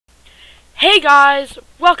Hey guys,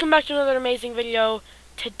 welcome back to another amazing video.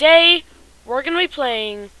 Today, we're going to be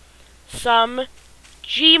playing some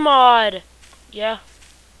Gmod. Yeah,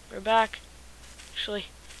 we're back. Actually,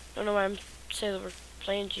 I don't know why I'm saying that we're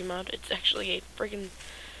playing Gmod. It's actually a freaking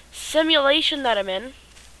simulation that I'm in.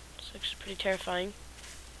 It's actually pretty terrifying.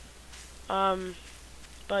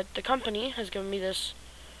 But the company has given me this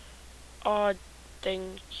odd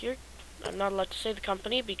thing here. I'm not allowed to say the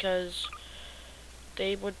company because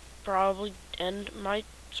they would probably end my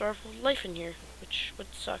sort of life in here, which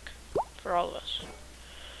would suck for all of us.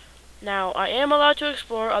 Now, I am allowed to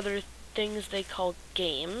explore other things they call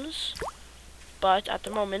games, but at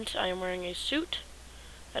the moment I am wearing a suit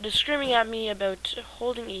that is screaming at me about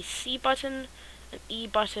holding a C button, an E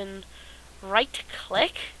button, right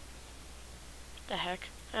click? The heck?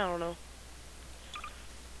 I don't know.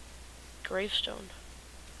 Gravestone.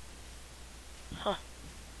 Huh.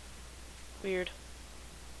 Weird.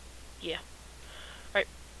 Yeah. Right.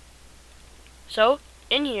 So,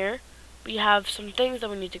 in here, we have some things that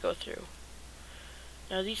we need to go through.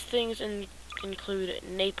 Now, these things include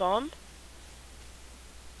napalm.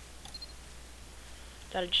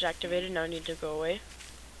 That I just activated, now I need to go away,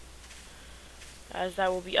 as that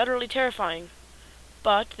will be utterly terrifying.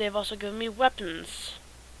 But, they've also given me weapons.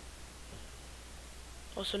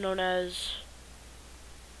 Also known as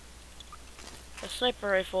a sniper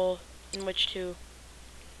rifle, in which to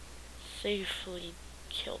safely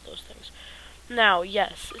kill those things. Now,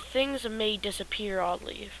 yes, things may disappear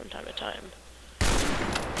oddly from time to time,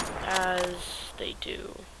 as they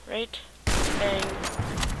do, right? Bang.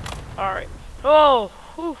 Alright. Oh!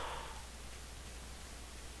 Whew.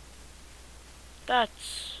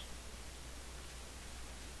 That's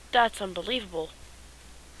unbelievable.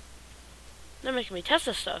 They're making me test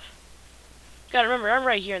this stuff. Gotta remember, I'm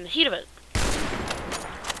right here in the heat of it.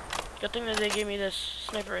 Good thing that they gave me this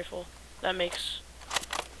sniper rifle. That makes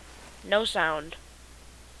no sound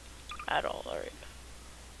at all. Alright.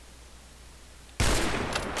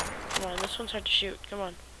 Come on, this one's hard to shoot. Come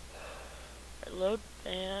on. Right, load,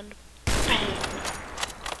 and bang!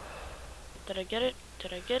 Did I get it?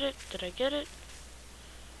 Did I get it? Did I get it?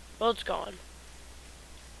 Well, it's gone.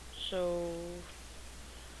 So,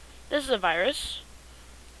 this is a virus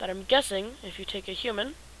that I'm guessing if you take a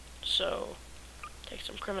human, so take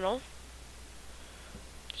some criminal.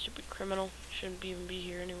 Stupid criminal. Shouldn't even be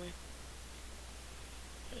here anyway.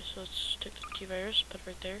 Okay, so let's take the T-virus, put it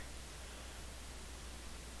right there.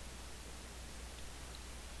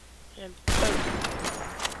 And boom.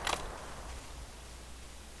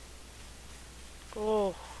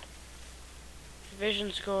 Oh.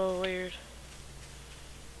 Visions go weird.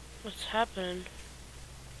 What's happening?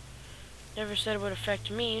 Never said it would affect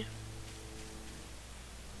me.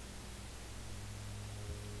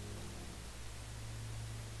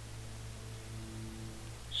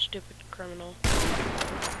 Stupid criminal.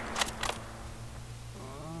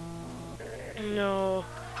 No.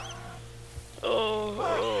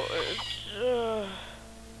 Oh, it's,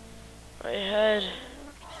 my head.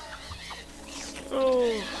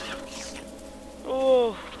 Oh.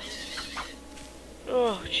 Oh.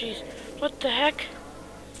 Oh, jeez. What the heck?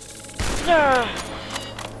 Ah.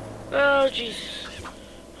 Oh, Jesus.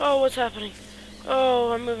 Oh, what's happening?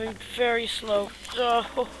 Oh, I'm moving very slow.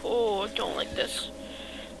 Oh, I don't like this.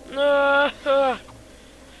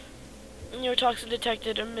 Neurotoxin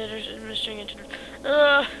detected. Administering into.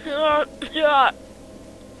 Oh,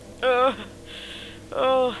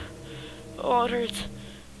 it hurts.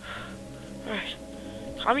 Alright.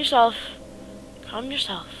 Calm yourself. Calm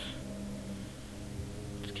yourself.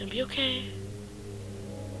 It's gonna be okay.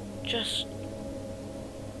 Just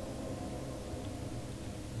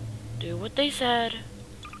do what they said.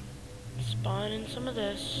 Spawn in some of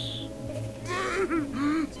this.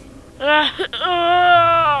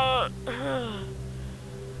 Oh.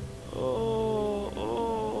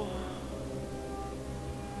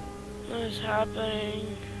 What is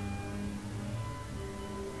happening?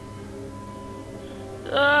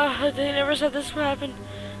 They never said this would happen.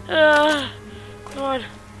 Come on.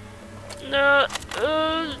 No.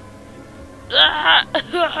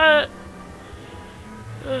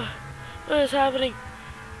 What is happening?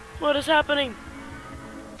 What is happening?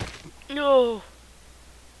 No.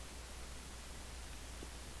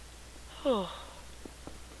 Oh.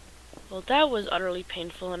 Well, that was utterly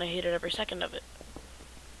painful, and I hated every second of it.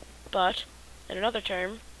 But, in another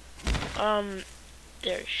term,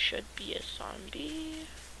 there should be a zombie.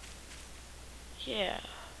 Yeah.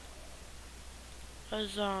 A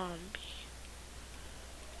zombie.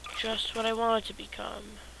 Just what I want it to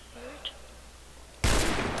become. Right?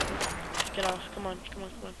 Get off. Come on.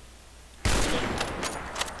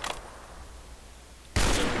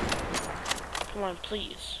 Come on,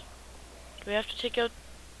 please. Do we have to take out...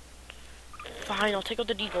 Fine, I'll take out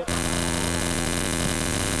the Deagle.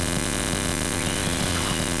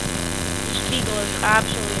 This Deagle is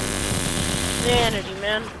absolutely insanity,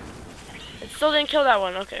 man. It still didn't kill that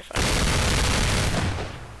one. Okay, fine.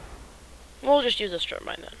 We'll just use this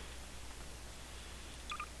turbine then.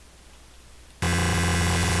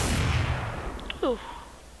 Ooh.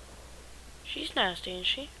 She's nasty, isn't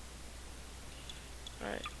she?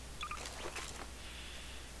 Alright.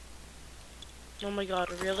 Oh my god,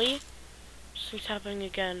 really? This thing's happening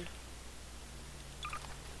again.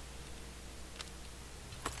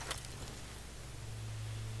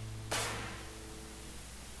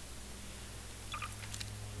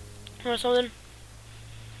 Want something?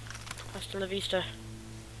 Hasta la vista.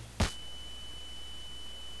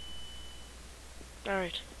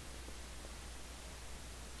 Alright.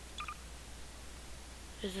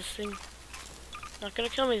 Is this thing not gonna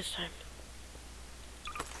kill me this time?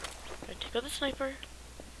 I take out the sniper.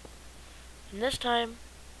 And this time,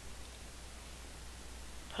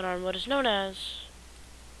 put on what is known as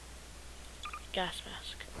gas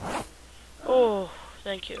mask. Oh,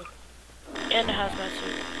 thank you. And a hazmat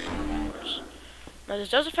suit, of course. Now this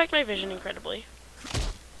does affect my vision incredibly.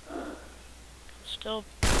 Still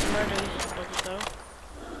murder these buildings though.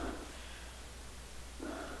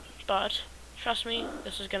 But, trust me,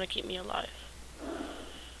 this is gonna keep me alive.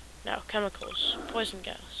 Now, chemicals. Poison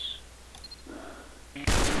gas.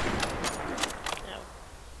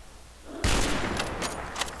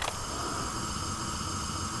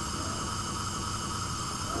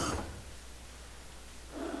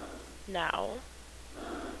 Now,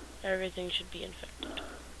 everything should be infected.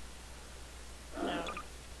 Now,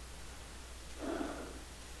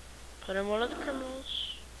 put in one of the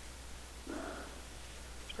criminals.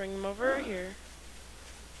 Bring him over here.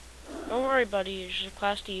 Don't worry, buddy, you're just a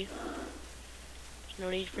Class D. There's no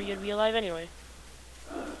need for you to be alive anyway.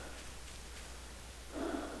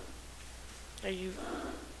 Are you...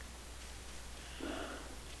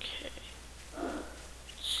 Okay.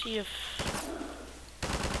 Let's see if...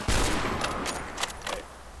 Right.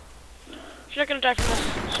 You're not gonna die from this,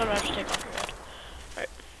 so I'm gonna have to take off your head.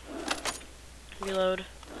 Alright. Reload.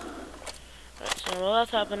 Alright, so while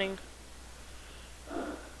that's happening...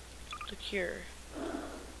 The cure.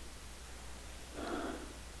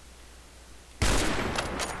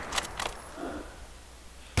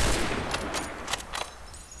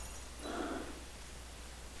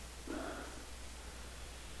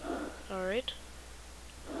 Alright.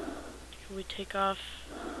 Can we take off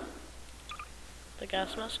the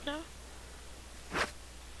gas mask now?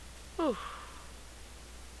 Ooh.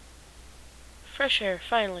 Fresh air,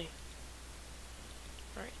 finally.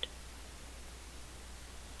 Alright.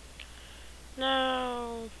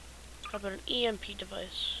 Now, how about an EMP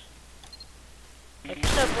device? Like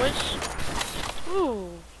that, boys.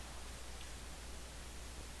 Ooh.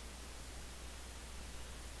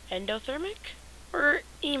 Endothermic? Or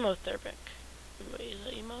emothermic? Wait, is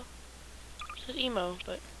that emo? It says emo,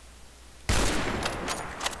 but...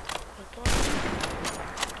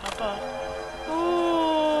 Pop off. Ooh!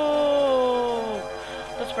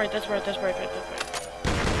 That's bright, that's bright, that's bright, that's bright.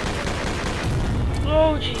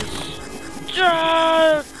 Oh, jeez.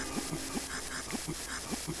 Ah!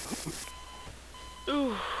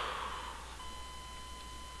 Ooh.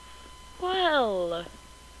 Well,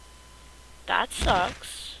 that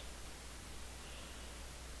sucks.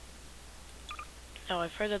 Now,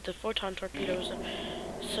 I've heard that the photon torpedo is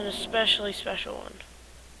an especially special one.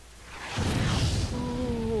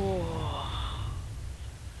 Ooh.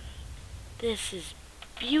 This is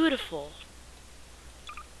beautiful.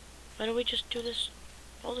 Why don't we just do this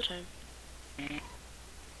all the time?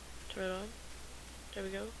 Turn it on. There we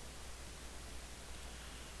go.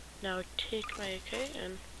 Now take my AK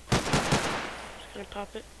and just gonna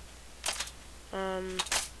pop it.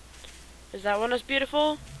 Is that one as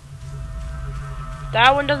beautiful?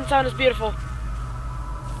 That one doesn't sound as beautiful.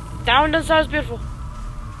 That one doesn't sound as beautiful.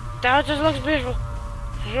 That just looks beautiful.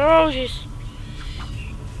 Oh jeez.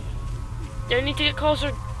 I need to get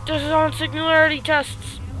closer. This is on singularity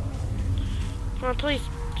tests. Come on, please.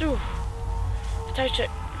 Ooh. I touched it.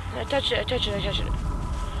 I touched it. I touched it. I touched it.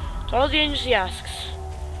 It's all the agency asks.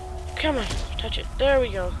 Come on, touch it. There we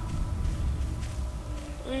go.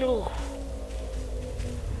 No.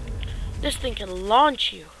 This thing can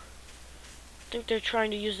launch you. I think they're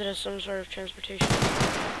trying to use it as some sort of transportation.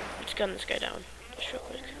 Let's gun this guy down. Just real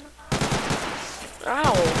quick.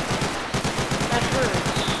 Ow! That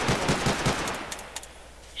hurts.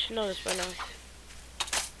 You should know this by now.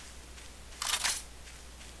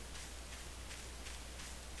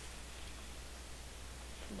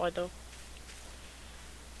 Why though?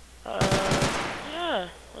 Yeah,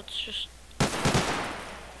 let's just...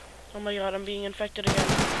 Oh my god, I'm being infected again.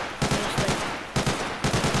 This thing.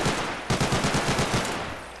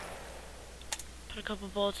 Put a couple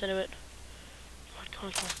bullets into it. Come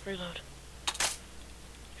on, come on, reload.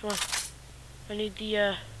 Come on. I need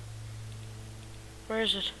the, where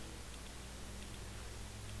is it?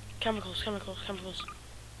 Chemicals, chemicals, chemicals.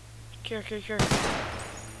 Cure, cure, cure.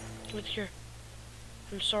 Give me the cure.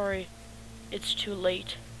 I'm sorry. It's too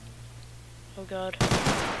late. Oh god.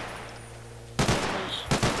 Please.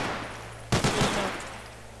 Please no.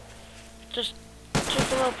 Just check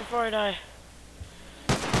them out before I die.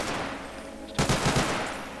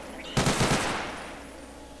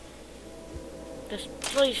 This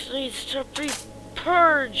place needs to be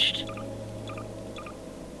purged.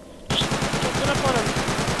 Just open up on him.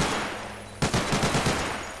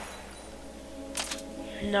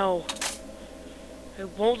 No. I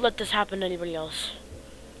won't let this happen to anybody else.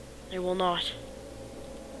 I will not.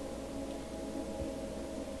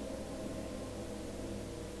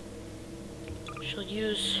 Shall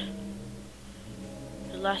use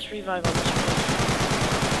the last revive on this place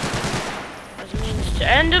as a means to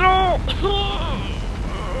end it all.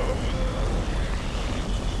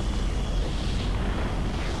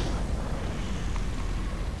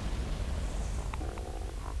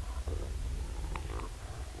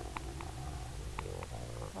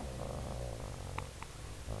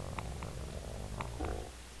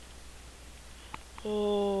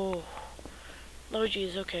 Oh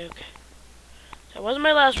geez, okay, okay. That wasn't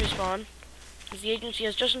my last respawn, because the agency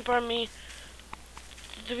has just informed me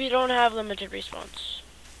that we don't have limited respawns.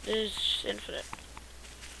 It is infinite.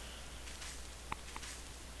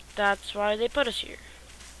 That's why they put us here.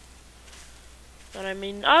 When I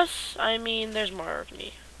mean us, I mean there's more of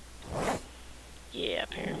me. Yeah,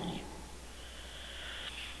 apparently.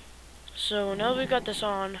 So now we've got this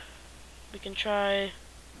on, we can try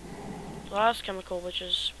the last chemical, which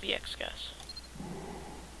is BX gas.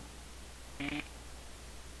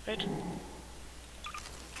 Right? A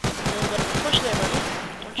little bit of a push there, buddy.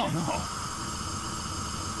 Don't you?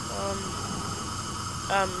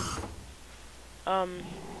 Oh no.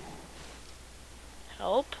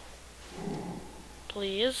 Help?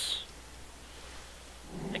 Please?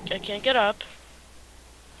 I can't get up.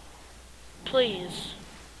 Please.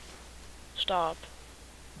 Stop.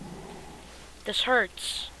 This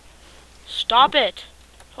hurts. Stop it!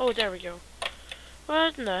 Oh, there we go.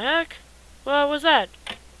 What in the heck? What was that?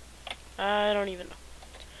 I don't even know.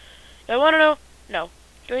 Do I want to know? No.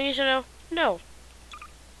 Do I need to know? No.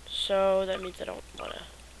 So that means I don't want to.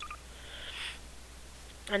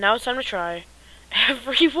 And now it's time to try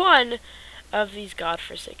every one of these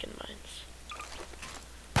godforsaken mines.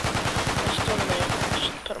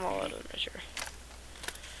 Just put them all out of the measure.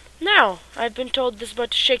 Now, I've been told this is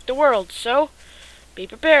about to shake the world, so be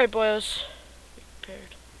prepared, boys. Be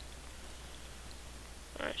prepared.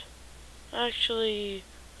 Alright. Actually,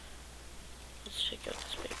 let's take out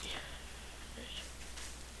this baby.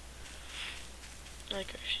 Right.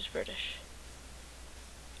 Like her, she's British.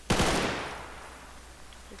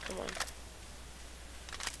 Oh, come on.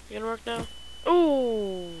 You gonna work now?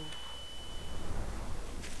 Ooh!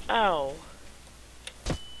 Ow.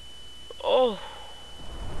 Oh!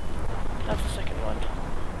 That's the second one.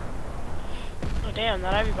 Oh damn,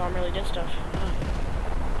 that Ivy bomb really did stuff. Oh.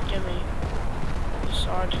 Give me the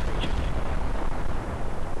sword creature thing.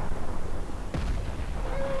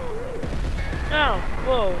 Oh!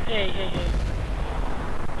 Whoa! Hey, hey, hey.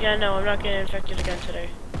 Yeah, no, I'm not getting infected again today.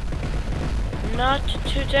 Not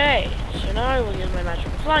today. So now I will use my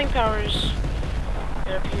magical flying powers.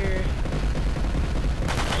 Get up here.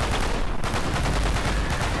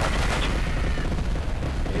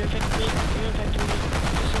 You infected me. You infected me.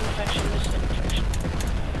 This infection. This infection.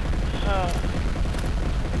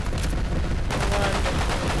 Wonderful.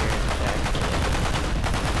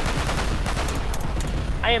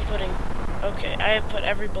 I am putting. Okay, I have put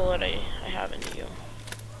every bullet I have into you.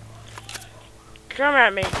 Come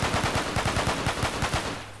at me.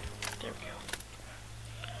 There we go.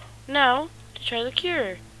 Now, to try the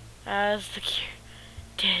cure. As the cure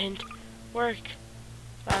didn't work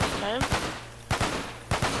last time.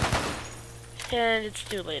 And it's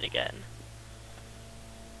too late again.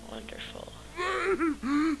 Wonderful.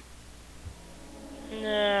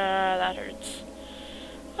 Nah, that hurts.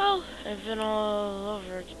 Well, I've been all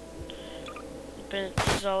over. This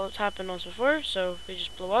is all that's happened once before, so we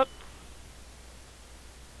just blow up.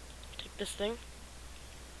 Take this thing.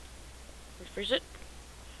 We freeze it.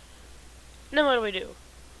 And then what do?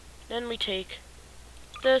 Then we take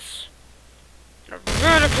this and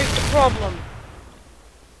eradicate the problem.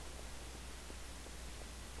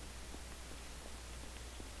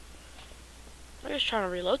 trying to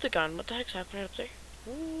reload the gun. What the heck's happening up there?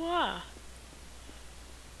 Wow.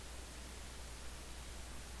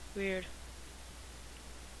 Weird.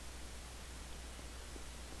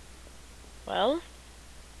 Well.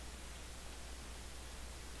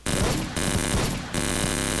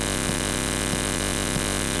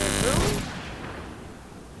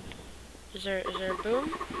 Is there a boom?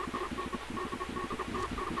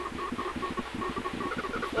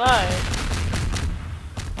 Fly.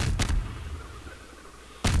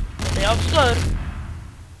 They all explode.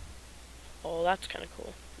 Oh, that's kind of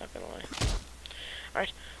cool. Not gonna lie.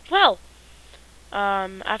 Alright. Well,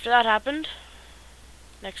 after that happened,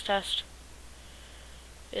 next test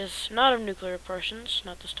is not of nuclear portions,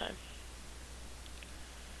 not this time.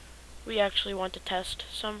 We actually want to test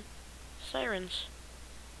some sirens.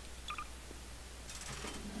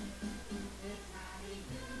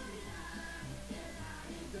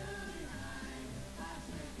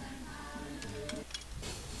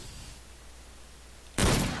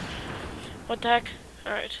 What the heck?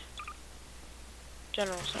 Alright.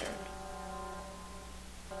 General siren.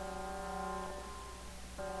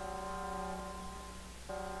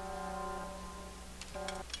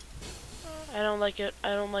 I don't like it. I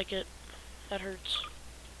don't like it. That hurts.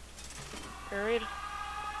 Air raid.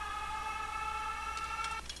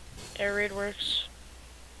 Air raid works.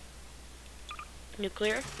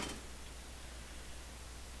 Nuclear.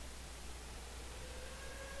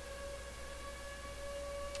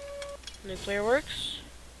 Nuclear works.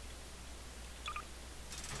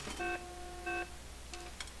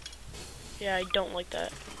 Yeah, I don't like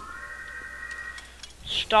that.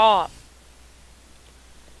 Stop.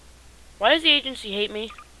 Why does the agency hate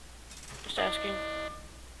me? Just asking.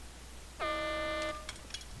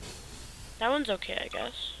 That one's okay, I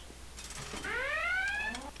guess.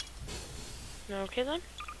 Okay then.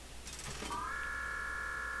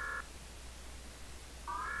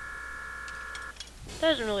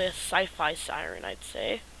 That isn't really a sci-fi siren, I'd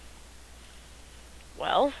say.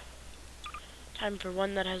 Well, time for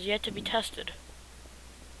one that has yet to be tested.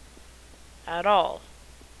 At all.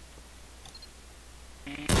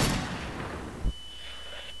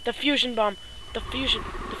 The fusion bomb! The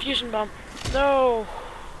fusion bomb! No!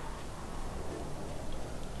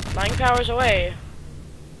 Flying powers away.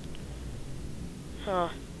 Huh.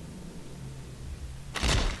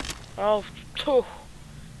 Oh, phew.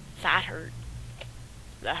 That hurt.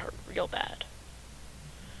 That hurt real bad.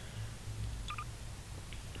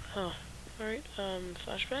 Huh. Alright,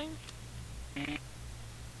 flashbang? You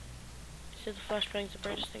said the flashbang's the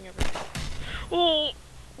brightest thing ever. Oh!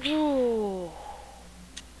 Ooh.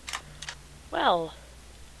 Well,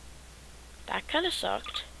 that kind of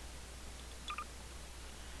sucked.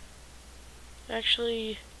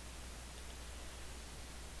 Actually,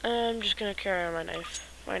 I'm just gonna carry on my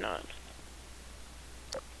knife. Why not?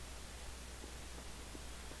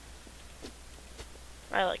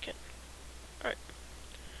 I like it. Alright.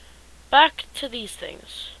 Back to these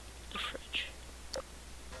things. The fridge.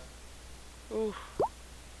 Ooh.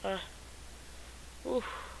 Ooh.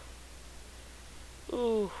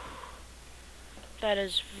 Ooh. That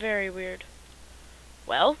is very weird.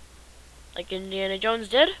 Well, like Indiana Jones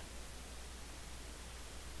did.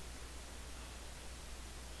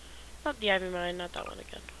 Not the Ivy Mine, not that one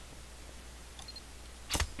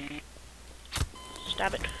again.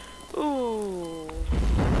 Stab it. Ooh.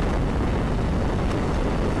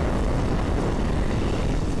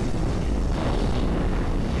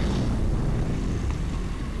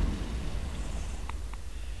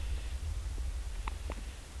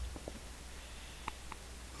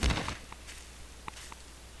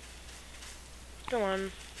 Come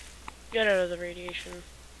on. Get out of the radiation.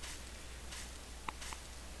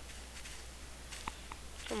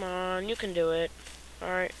 Come on, you can do it.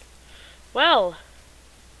 Alright. Well,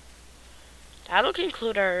 that'll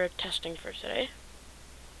conclude our testing for today.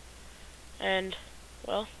 And,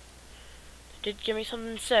 well, they did give me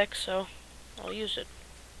something sick, so I'll use it.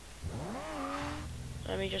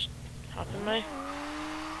 Let me just hop in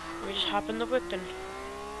the whip and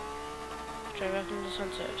drive out into the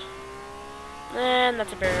sunset. And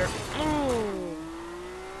that's a bear. Ooh.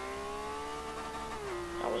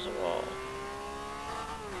 That was a wall.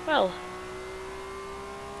 Well,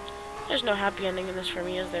 there's no happy ending in this for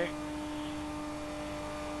me, is there?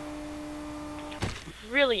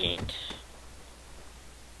 Really ain't.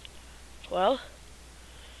 Well,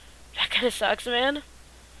 that kind of sucks, man.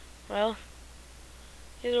 Well,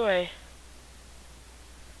 either way,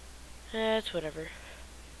 it's whatever.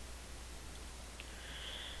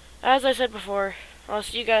 As I said before, I'll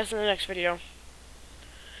see you guys in the next video.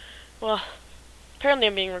 Well, apparently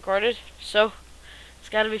I'm being recorded, so it's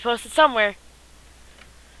gotta be posted somewhere.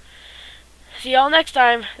 See y'all next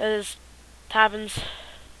time. That happens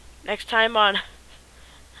next time on,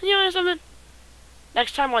 you know something?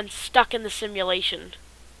 Next time on Stuck in the Simulation.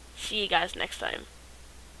 See you guys next time.